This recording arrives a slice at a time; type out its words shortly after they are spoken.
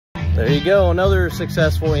There you go, another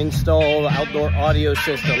successful install outdoor audio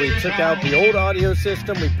system. We took out the old audio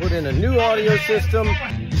system, we put in a new audio system.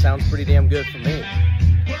 Sounds pretty damn good for me.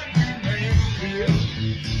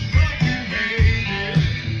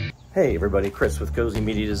 Hey everybody, Chris with Cozy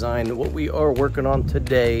Media Design. What we are working on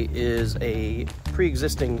today is a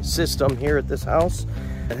pre-existing system here at this house.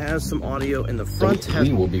 It has some audio in the front.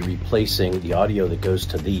 We will be replacing the audio that goes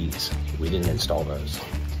to these. We didn't install those.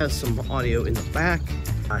 It has some audio in the back.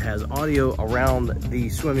 It has audio around the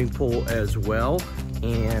swimming pool as well.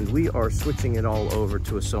 And we are switching it all over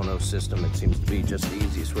to a Sonos system. It seems to be just the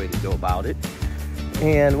easiest way to go about it.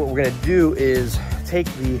 And what we're gonna do is take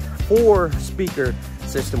the 4-speaker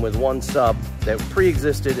system with one sub that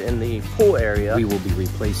pre-existed in the pool area. We will be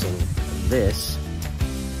replacing this,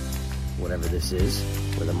 whatever this is,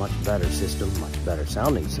 with a much better system, much better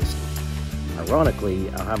sounding system. Ironically,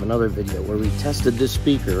 I'll have another video where we tested this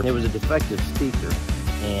speaker. It was a defective speaker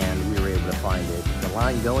and we were able to find it. The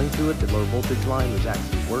line going to it, the low voltage line, was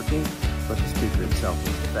actually working, but the speaker itself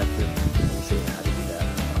was defective. We'll show you how to do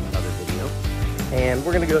that on another video. And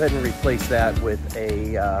we're gonna go ahead and replace that with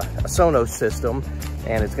a Sonos system,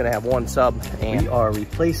 and it's gonna have one sub, and we are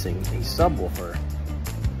replacing a subwoofer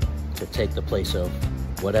to take the place of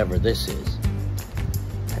whatever this is.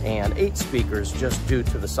 And 8 speakers just due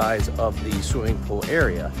to the size of the swimming pool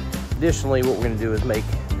area. Additionally, what we're gonna do is make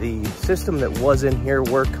the system that was in here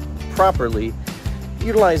work properly,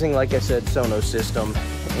 utilizing, like I said, Sonos system,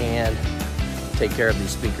 and take care of these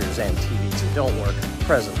speakers and TVs that don't work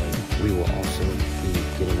presently. We will also be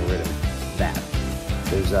getting rid of that.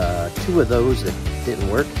 There's 2 of those that didn't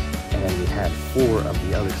work, and then we had 4 of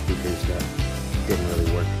the other speakers that didn't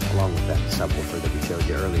really work, along with that subwoofer that we showed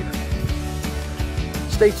you earlier.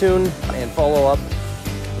 Stay tuned and follow up.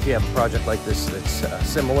 If you have a project like this that's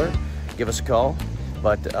similar, give us a call.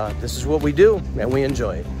 But this is what we do, and we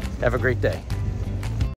enjoy it. Have a great day.